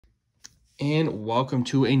and welcome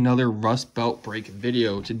to another Rust Belt Break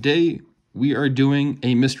video. Today we are doing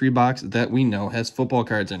a mystery box that we know has football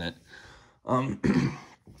cards in it.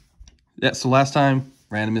 So last time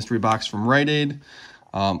ran a mystery box from Rite Aid.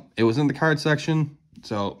 It was in the card section,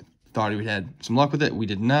 so thought we had some luck with it. We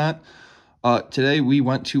did not. Today we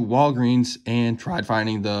went to Walgreens and tried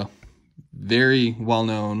finding the very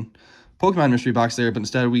well-known Pokemon mystery box there, but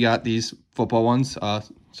instead we got these football ones.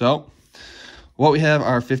 So what we have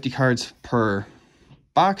are 50 cards per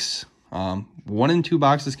box. 1 in 2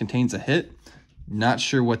 boxes contains a hit. Not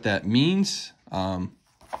sure what that means. More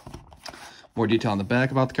detail on the back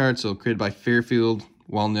about the cards. So created by Fairfield,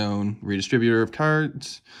 well-known redistributor of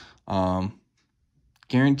cards.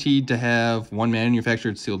 Guaranteed to have 1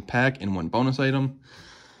 manufactured sealed pack and 1 bonus item.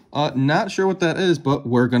 Not sure what that is, but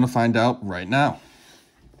we're going to find out right now.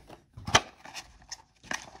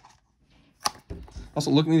 Also,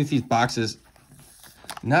 looking at these boxes,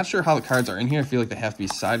 not sure how the cards are in here. I feel like they have to be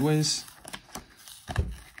sideways,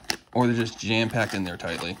 or they're just jam-packed in there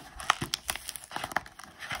tightly.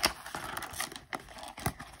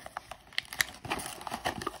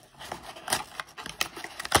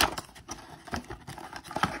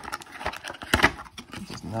 It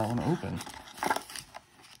does not want to open.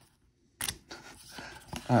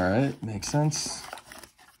 All right, makes sense.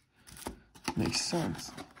 Makes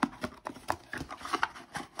sense.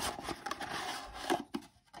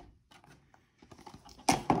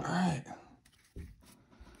 Alright.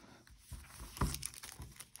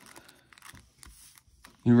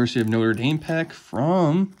 University of Notre Dame pack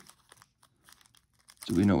from...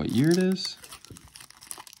 Do we know what year it is?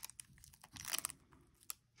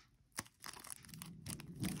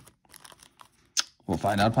 We'll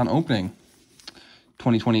find out upon opening.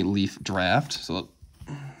 2020 Leaf Draft. So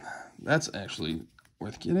that's actually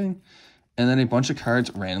worth getting. And then a bunch of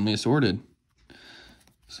cards randomly assorted.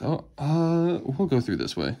 So, we'll go through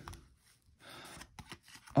this way.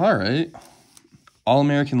 All right.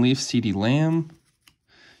 All-American Leaf, CeeDee Lamb,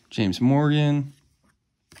 James Morgan,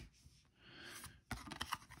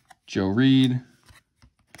 Joe Reed,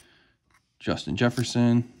 Justin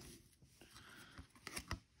Jefferson,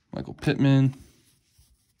 Michael Pittman,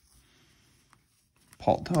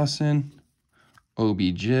 Paul Dawson,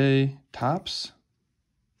 OBJ, Topps.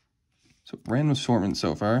 So, random assortment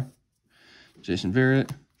so far. Jason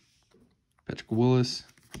Verrett, Patrick Willis,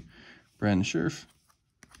 Brandon Scherf,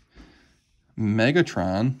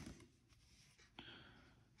 Megatron,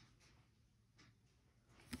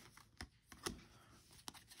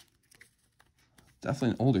 definitely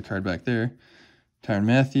an older card back there, Tyrann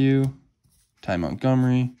Mathieu, Ty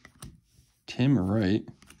Montgomery, Tim Wright,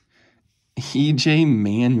 EJ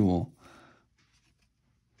Manuel,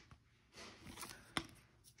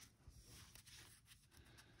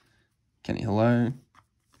 Kenny Hilaire,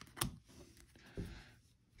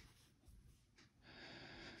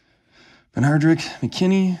 Benardrick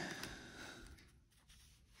McKinney,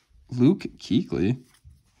 Luke Kuechly,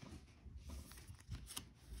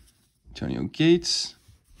 Antonio Gates,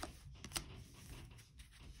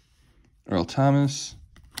 Earl Thomas.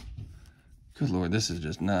 Good Lord, this is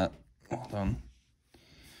just not well done.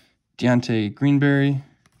 Deontay Greenberry,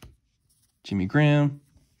 Jimmy Graham,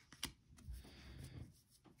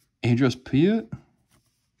 Adros Piot,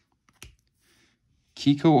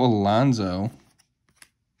 Kiko Alonso,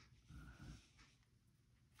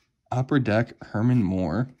 Upper Deck Herman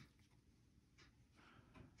Moore,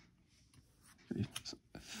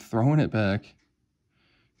 throwing it back,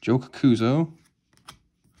 Joe Cacuzo,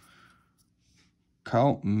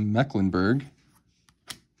 Kyle Mecklenburg,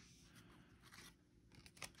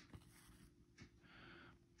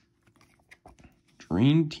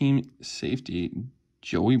 Dream Team Safety,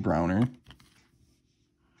 Joey Browner.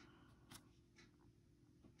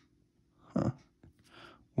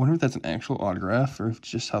 Wonder if that's an actual autograph or if it's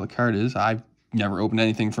just how the card is. I've never opened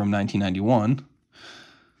anything from 1991.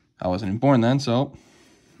 I wasn't even born then, so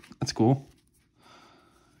that's cool.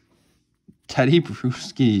 Teddy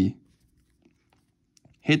Bruschi.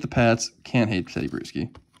 Hate the Pats, can't hate Teddy Bruschi.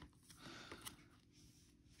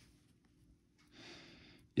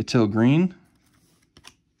 Yatil Green.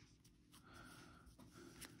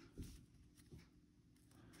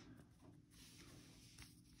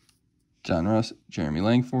 John Russ, Jeremy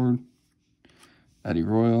Langford, Eddie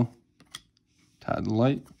Royal, Todd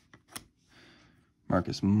Light,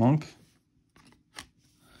 Marcus Monk,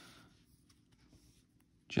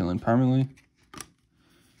 Jalen Parmalee,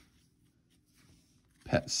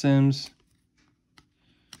 Pat Sims,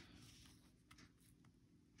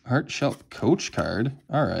 Hartshell Coach card.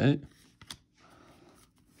 All right.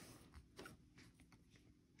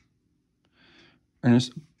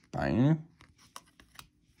 Ernest Byner,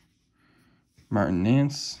 Martin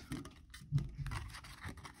Nance.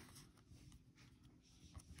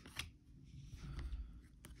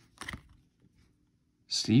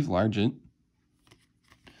 Steve Largent.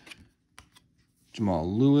 Jamal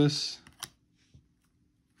Lewis.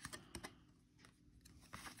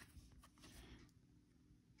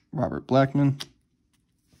 Robert Blackman.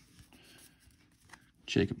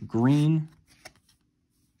 Jacob Green.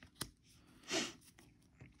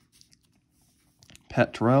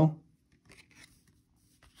 Pat Terrell.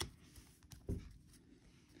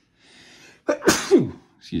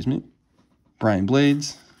 Excuse me. Brian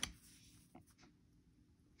Blades.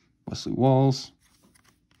 Wesley Walls.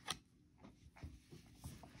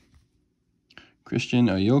 Christian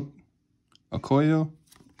Okoye.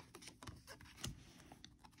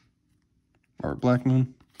 Robert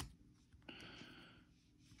Blackman.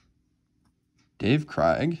 Dave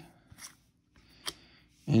Craig.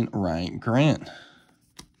 And Ryan Grant.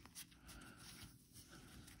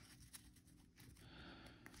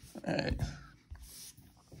 All right.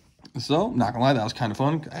 So, not gonna lie, that was kind of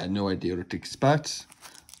fun. I had no idea what to expect.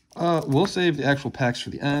 We'll save the actual packs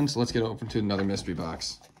for the end, so let's get open to another mystery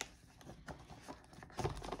box.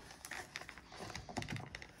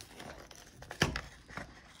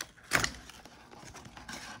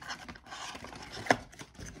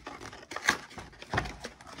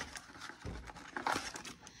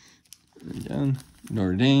 Again,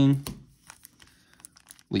 Notre Dame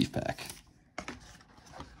Leaf Pack.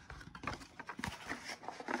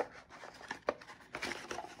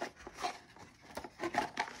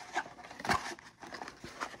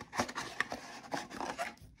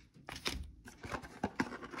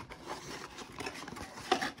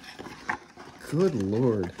 Good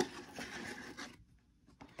Lord.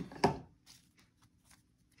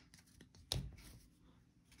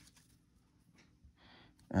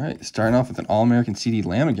 All right, starting off with an All-American CeeDee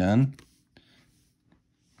Lamb again.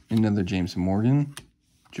 Another James Morgan,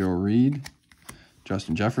 Joe Reed,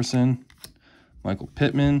 Justin Jefferson, Michael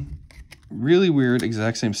Pittman. Really weird,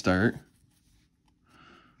 exact same start.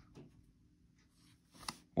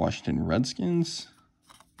 Washington Redskins.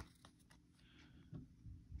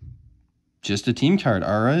 Just a team card,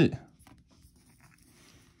 all right.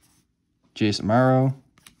 Jason Morrow.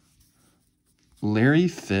 Larry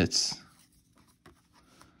Fitz.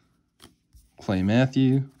 Clay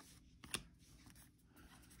Matthew.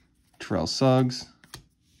 Terrell Suggs.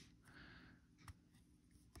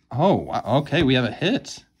 Oh, wow. Okay, we have a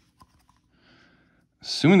hit.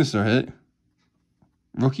 Assuming this is our hit.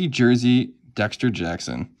 Rookie jersey, Dexter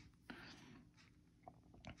Jackson.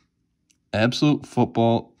 Absolute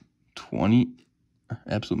Football 20.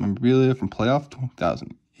 Absolute memorabilia from playoff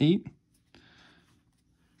 2008.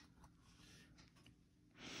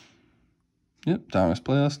 Yep, Dominus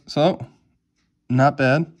playoffs. So, not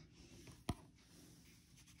bad.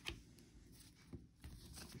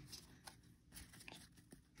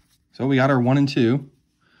 So we got our 1 and 2.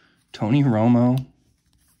 Tony Romo.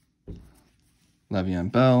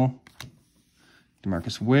 Le'Veon Bell.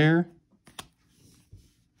 DeMarcus Ware.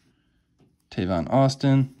 Tavon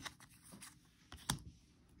Austin.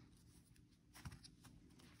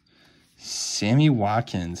 Sammy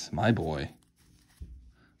Watkins, my boy.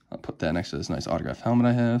 I'll put that next to this nice autographed helmet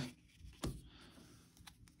I have.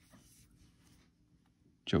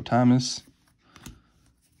 Joe Thomas.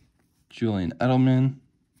 Julian Edelman.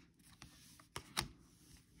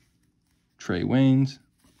 Trey Waynes.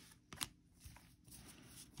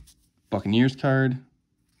 Buccaneers card.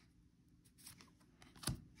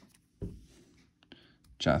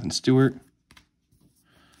 Jonathan Stewart.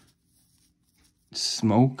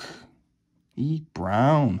 Smoke E.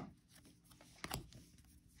 Brown.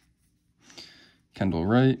 Kendall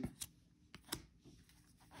Wright.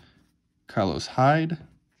 Carlos Hyde.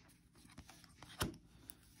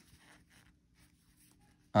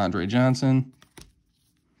 Andre Johnson.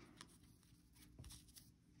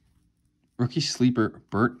 Rookie sleeper,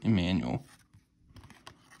 Burt Emanuel.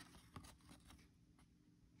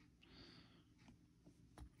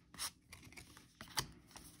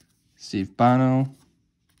 Steve Bono.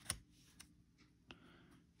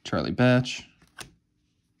 Charlie Batch.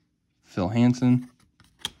 Phil Hansen.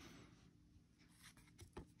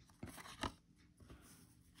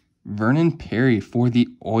 Vernon Perry for the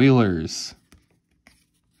Oilers.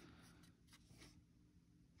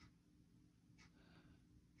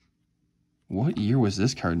 What year was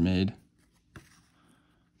this card made?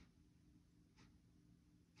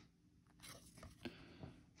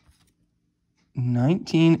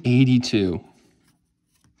 $1982.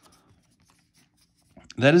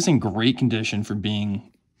 That is in great condition for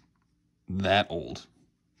being that old.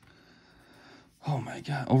 Oh my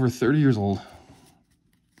God, over 30 years old.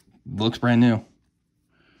 looks brand new.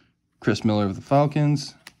 Chris Miller of the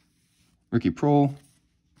Falcons. Ricky Prohl.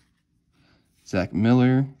 Zach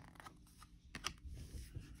Miller.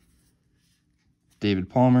 David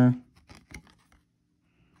Palmer.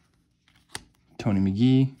 Tony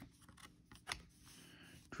McGee.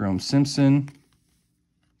 Jerome Simpson.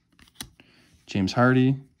 James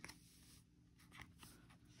Hardy.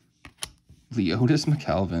 Leotis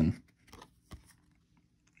McKelvin.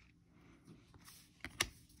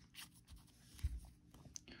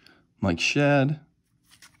 Mike Shad.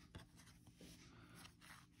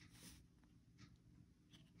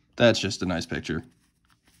 That's just a nice picture.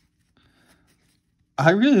 I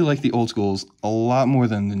really like the old schools a lot more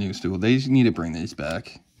than the new school. They need to bring these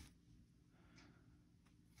back.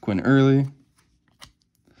 Quinn Early.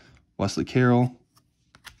 Wesley Carroll.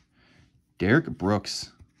 Derek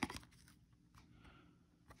Brooks.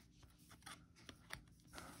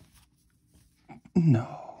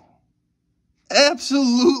 No.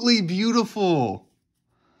 Absolutely beautiful.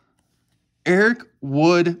 Eric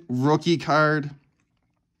Wood rookie card.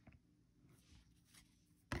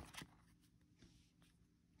 In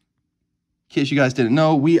case you guys didn't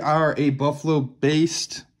know, we are a Buffalo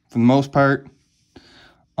based for the most part.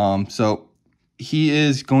 So he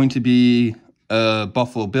is going to be a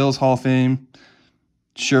Buffalo Bills Hall of Fame.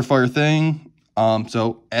 Surefire thing.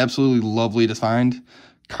 So absolutely lovely to find.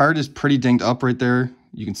 Card is pretty dinged up right there.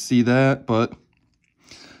 You can see that, but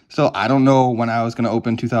still, I don't know when I was going to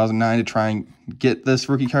open 2009 to try and get this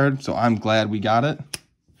rookie card, so I'm glad we got it.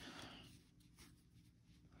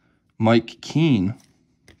 Mike Keene.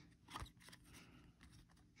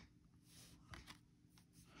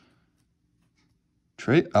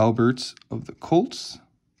 Trey Alberts of the Colts.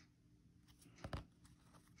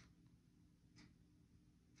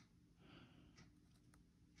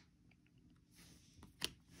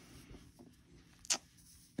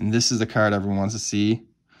 And this is the card everyone wants to see.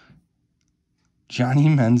 Johnny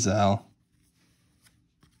Manziel.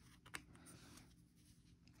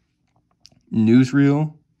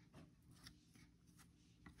 Newsreel.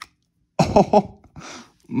 Oh,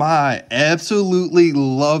 my. Absolutely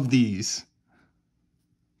love these.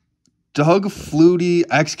 Doug Flutie,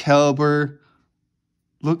 Excalibur.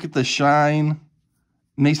 Look at the shine.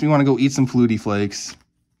 Makes me want to go eat some Flutie Flakes.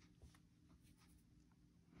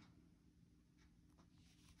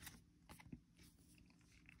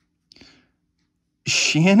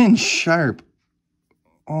 Shannon Sharp.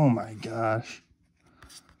 Oh my gosh.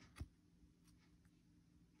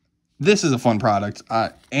 This is a fun product,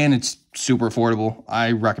 and it's super affordable.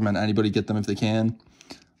 I recommend anybody get them if they can.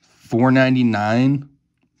 $4.99.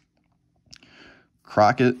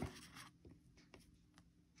 Crockett.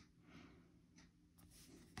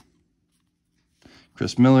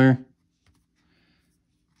 Chris Miller.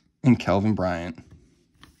 And Calvin Bryant.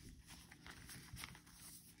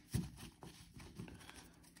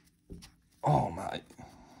 Oh my.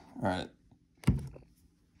 All right.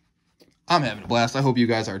 I'm having a blast. I hope you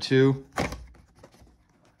guys are too.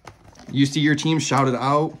 You see your team shouted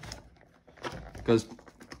out, because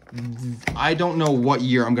I don't know what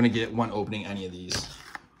year I'm going to get when opening any of these.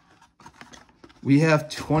 We have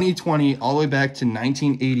 2020 all the way back to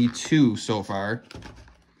 1982 so far,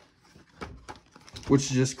 which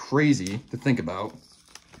is just crazy to think about.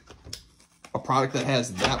 A product that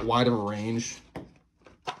has that wide of a range.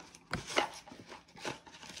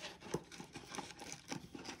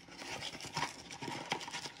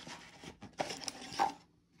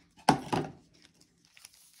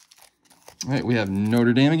 All right, we have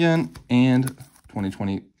Notre Dame again, and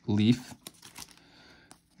 2020 Leaf.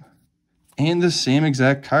 And the same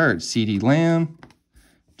exact card. CeeDee Lamb,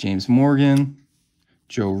 James Morgan,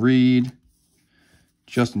 Joe Reed,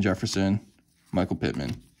 Justin Jefferson, Michael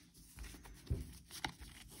Pittman.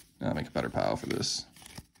 I'll make a better pile for this.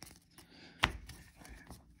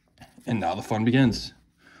 And now the fun begins.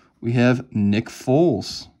 We have Nick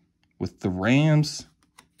Foles with the Rams.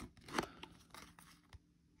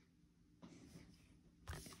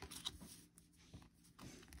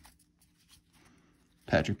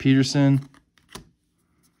 Patrick Peterson.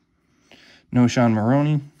 Noshawn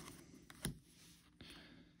Maroney.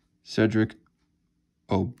 Cedric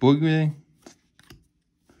Ogbuehi.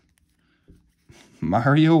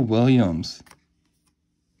 Mario Williams.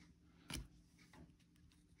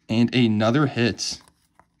 And another hit.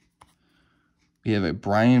 We have a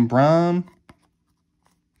Brian Brown.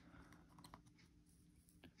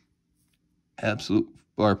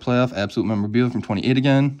 Playoff absolute memorabilia from 28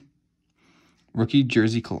 again. Rookie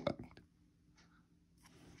jersey collect.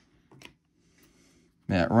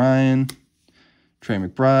 Matt Ryan. Trey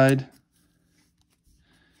McBride.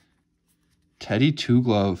 Teddy Two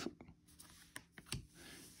Glove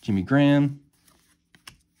Jimmy Graham,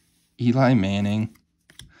 Eli Manning,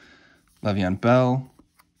 Le'Veon Bell,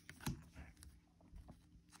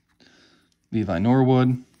 Levi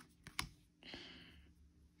Norwood,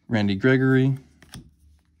 Randy Gregory,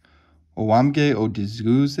 Owamge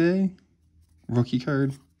Odiguzue, rookie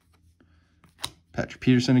card, Patrick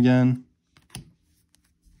Peterson again,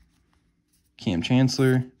 Cam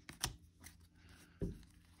Chancellor,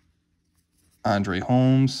 Andre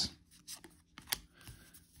Holmes,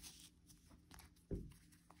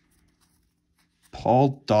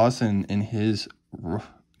 Paul Dawson in his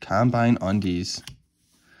Combine undies,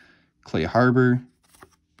 Clay Harbor,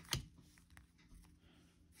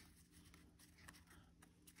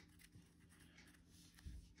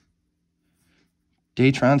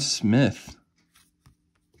 Datron Smith,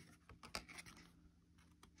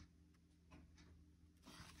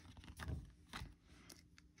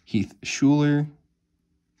 Heath Schuler,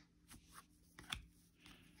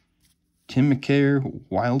 Tim McCare,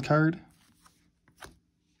 wild card,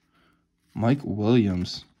 Mike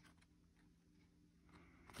Williams,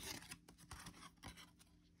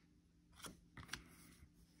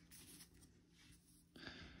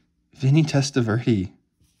 Vinny Testaverde,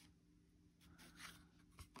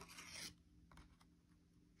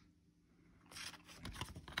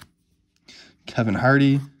 Kevin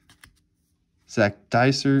Hardy, Zach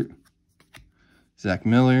Dysert, Zach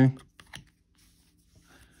Miller,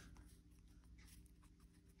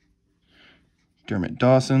 Dermot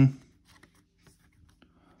Dawson,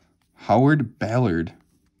 Howard Ballard,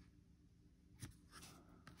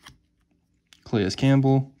 Calais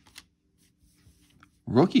Campbell,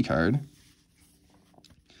 rookie card,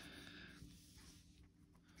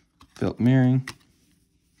 Philip Mearing,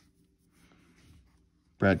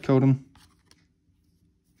 Brad Codem,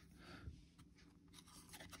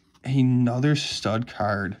 another stud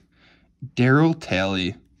card, Daryl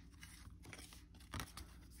Talley.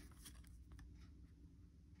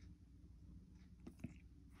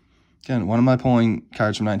 Again, one of my pulling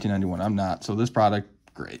cards from 1991. I'm not. So this product,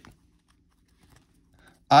 great.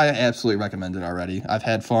 I absolutely recommend it already. I've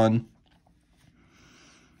had fun.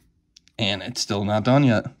 And it's still not done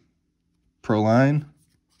yet. Pro line.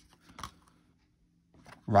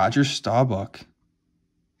 Roger Staubach.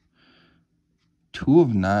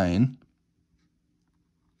 2/9.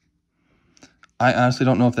 I honestly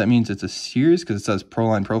don't know if that means it's a series because it says Pro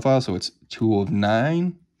Line Profile, so it's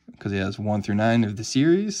 2/9 because he has 1 through 9 of the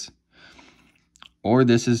series. Or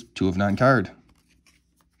this is 2/9 card.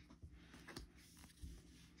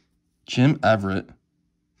 Jim Everett.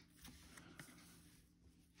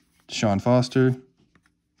 Sean Foster.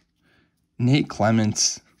 Nate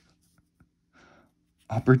Clements.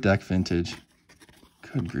 Upper Deck Vintage.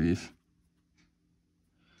 Good grief.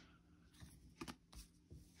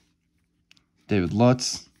 David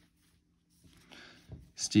Lutz,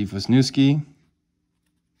 Steve Wisniewski,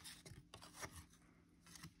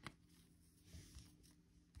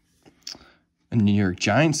 a New York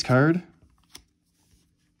Giants card,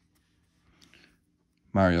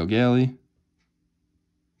 Mario Galley,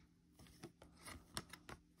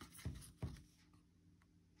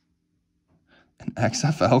 an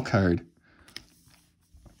XFL card,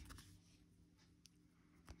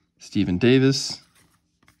 Stephen Davis,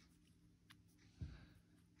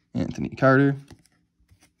 Anthony Carter,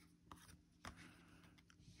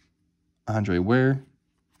 Andre Ware,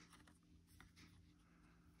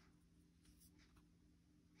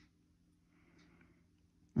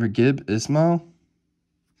 Regib Ismail,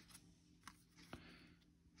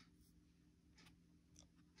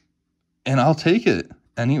 and I'll take it.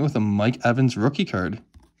 Ending it with a Mike Evans rookie card.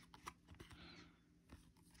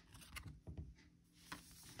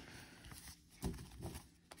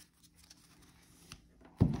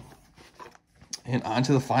 And on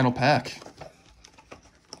to the final pack.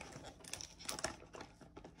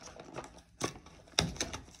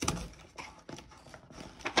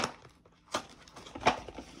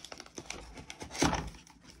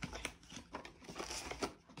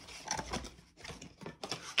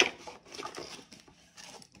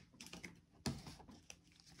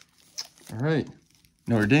 All right,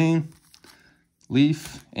 Notre Dame,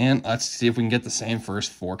 Leaf, and let's see if we can get the same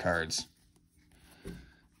first 4 cards.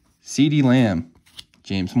 CeeDee Lamb,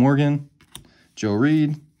 James Morgan, Joe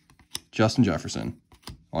Reed, Justin Jefferson,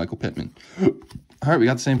 Michael Pittman. All right, we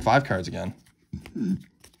got the same 5 cards again.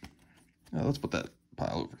 Let's put that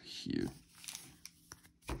pile over here.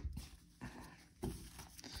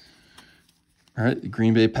 All right, the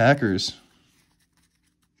Green Bay Packers.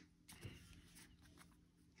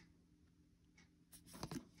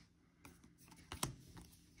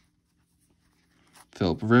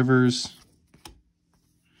 Phillip Rivers,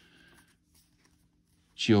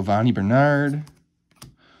 Giovanni Bernard,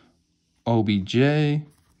 OBJ,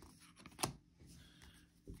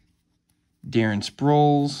 Darren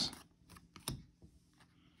Sproles,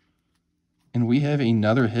 and we have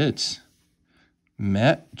another hit.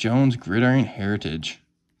 Matt Jones, Gridiron Heritage.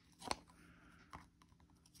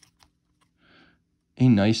 A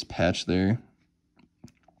nice patch there.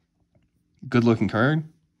 Good looking card.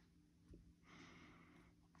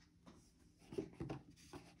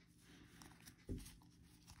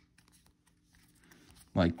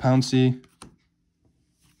 Mike Pouncey.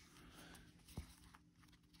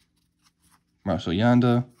 Marcel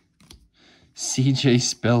Yanda. CJ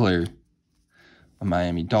Spiller. A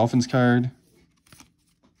Miami Dolphins card.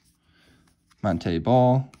 Monte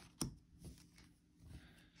Ball.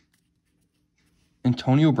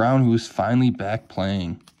 Antonio Brown, who's finally back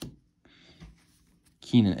playing.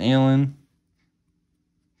 Keenan Allen.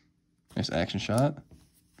 Nice action shot.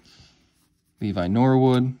 Levi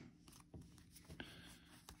Norwood.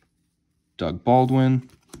 Doug Baldwin.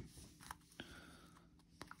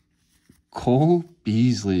 Cole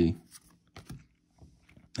Beasley.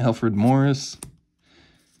 Alfred Morris.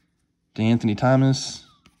 DeAnthony Thomas.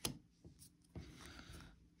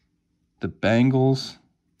 The Bengals.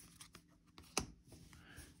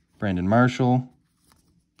 Brandon Marshall.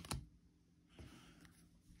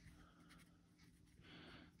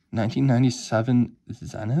 $1997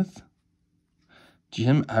 Zenith.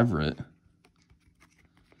 Jim Everett.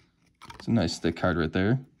 It's a nice thick card right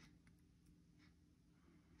there.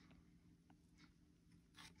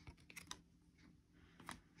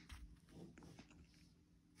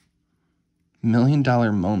 $1 Million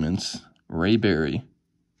Moments. Ray Berry.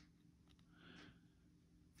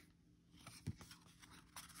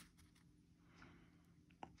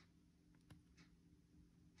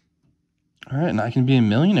 All right, and I can be a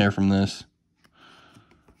millionaire from this.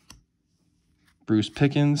 Bruce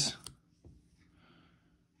Pickens.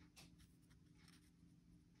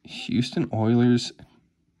 Houston Oilers.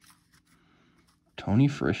 Tony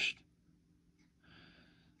Frisch.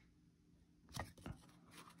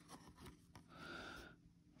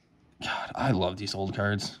 God, I love these old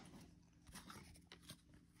cards.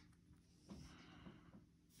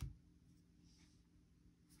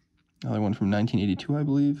 Another one from 1982, I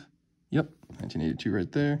believe. Yep, 1982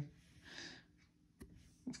 right there.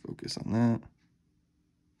 Let's focus on that.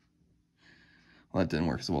 Well, that didn't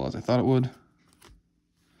work as well as I thought it would.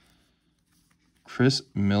 Chris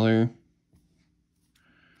Miller.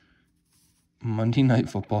 Monday Night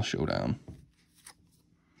Football Showdown.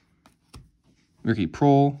 Ricky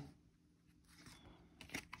Prohl.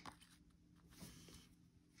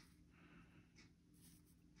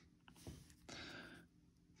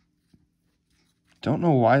 Don't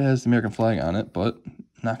know why it has the American flag on it, but I'm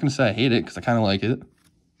not going to say I hate it because I kind of like it.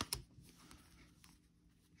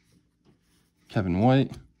 Kevin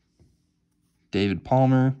White. David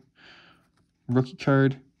Palmer. Rookie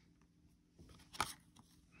card.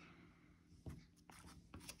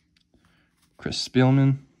 Chris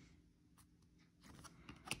Spielman.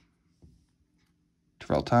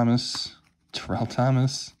 Terrell Thomas.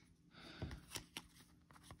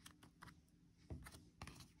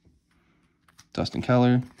 Dustin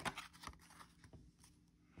Keller.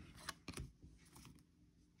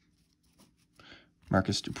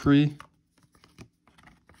 Marcus Dupree.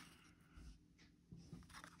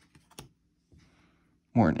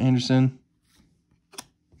 Morton Anderson.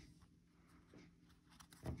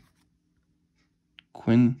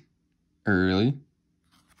 Quinn Early.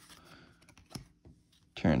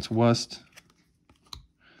 Terrence West.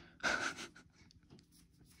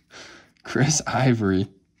 Chris Ivory.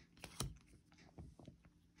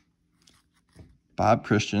 Bob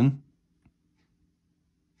Christian.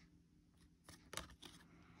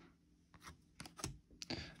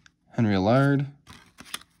 Henry Allard.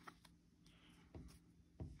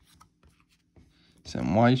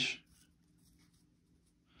 Sam Weich.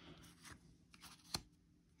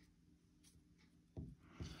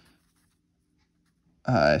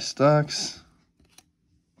 Stocks.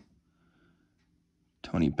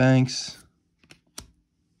 Tony Banks.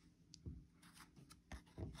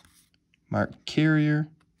 Mark Carrier.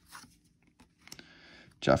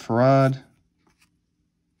 Jeff Rod.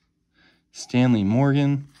 Stanley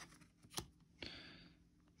Morgan.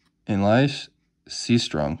 And Elias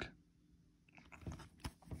Seastrunk.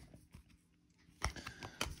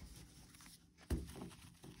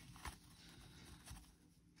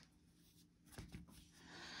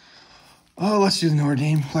 Oh, let's do the Notre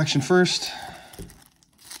Dame collection first.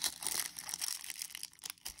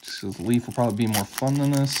 Just because the Leaf will probably be more fun than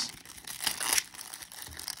this.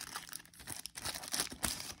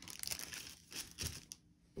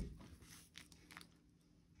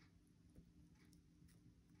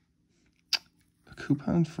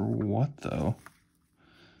 coupons for what, though?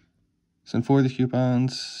 Send 4 of the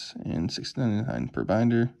coupons and $6.99 per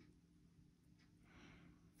binder.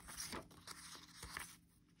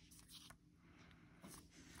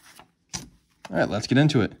 All right, let's get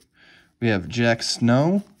into it. We have Jack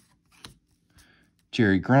Snow,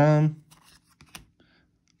 Jerry Grom,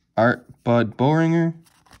 Art Bud Boehringer,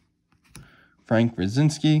 Frank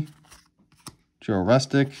Brzezinski, Joe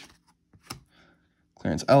Rustic,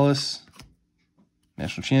 Clarence Ellis,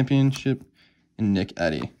 National Championship, and Nick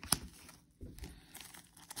Eddy.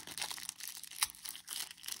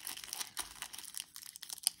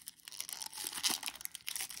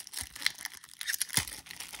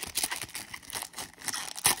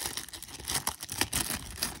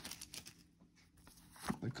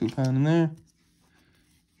 The coupon in there.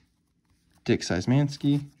 Dick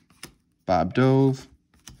Szymanski, Bob Dove,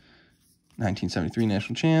 1973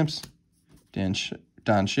 National Champs,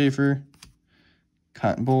 Don Schaefer,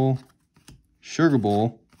 Cotton Bowl, Sugar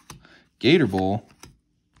Bowl, Gator Bowl,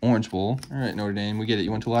 Orange Bowl. All right, Notre Dame, we get it.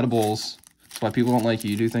 You went to a lot of bowls. That's why people don't like you.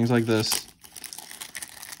 You do things like this.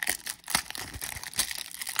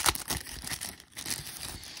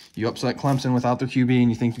 You upset Clemson without their QB and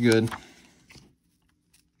you think you're good.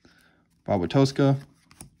 Bob Watoska,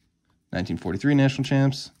 1943 National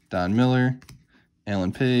Champs, Don Miller,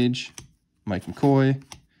 Alan Page, Mike McCoy,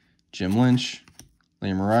 Jim Lynch,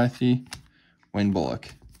 Liam Marathi, Wayne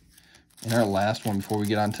Bullock. And our last one before we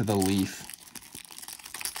get on to the Leaf.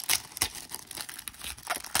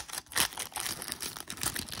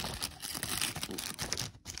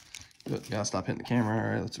 Good, gotta stop hitting the camera.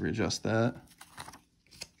 All right, let's readjust that.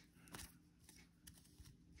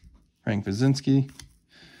 Frank Brzezinski,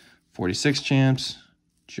 46 Champs,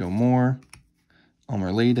 Joe Moore,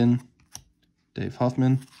 Elmer Layden, Dave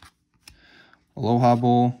Huffman, Aloha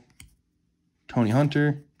Bowl, Tony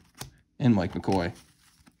Hunter, and Mike McCoy.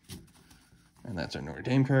 And that's our Notre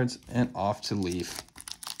Dame cards, and off to Leaf.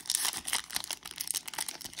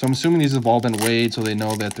 So I'm assuming these have all been weighed so they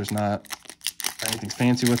know that there's not anything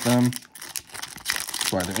fancy with them.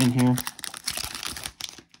 That's why they're in here.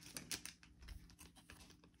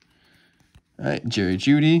 All right, Jerry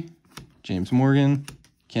Jeudy, James Morgan,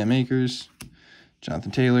 Cam Akers,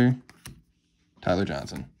 Jonathan Taylor, Tyler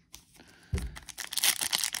Johnson.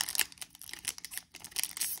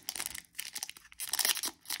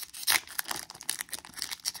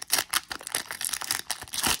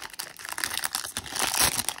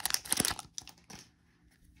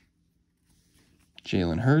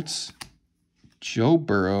 Jalen Hurts, Joe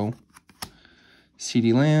Burrow,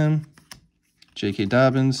 CeeDee Lamb, J.K.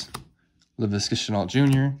 Dobbins, Laviska Shenault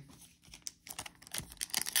Jr.,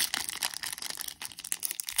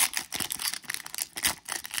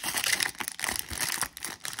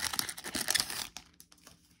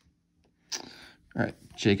 all right,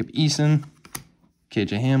 Jacob Eason,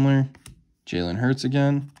 KJ Hamler, Jalen Hurts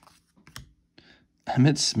again,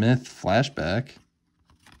 Emmitt Smith flashback,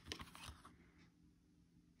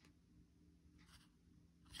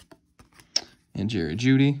 and Jerry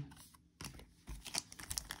Jeudy.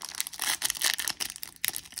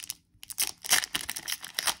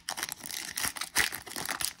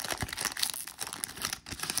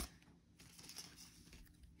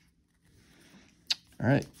 All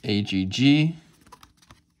right, AGG,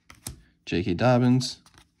 J.K. Dobbins,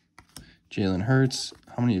 Jalen Hurts.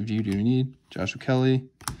 How many of you do you need? Joshua Kelly,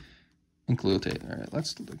 and Khalil Tate. All right,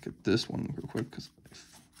 let's look at this one real quick because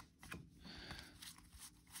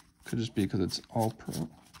could just be because it's all pro.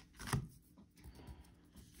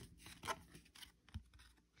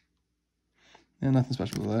 Yeah, nothing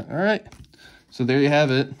special with that. All right, so there you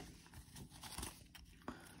have it.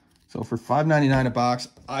 So for $5.99 a box,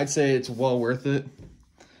 I'd say it's well worth it.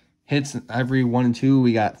 Hits every 1 and 2.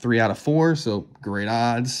 We got 3 out of 4, so great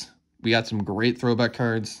odds. We got some great throwback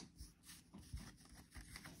cards.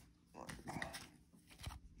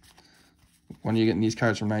 When are you getting these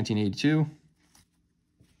cards from 1982?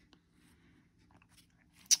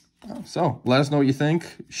 So let us know what you think.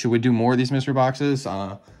 Should we do more of these mystery boxes?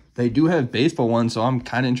 They do have baseball ones, so I'm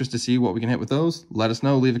kind of interested to see what we can hit with those. Let us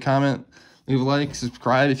know. Leave a comment. Leave a like.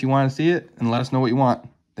 Subscribe if you want to see it. And let us know what you want.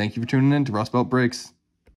 Thank you for tuning in to Rust Belt Breaks.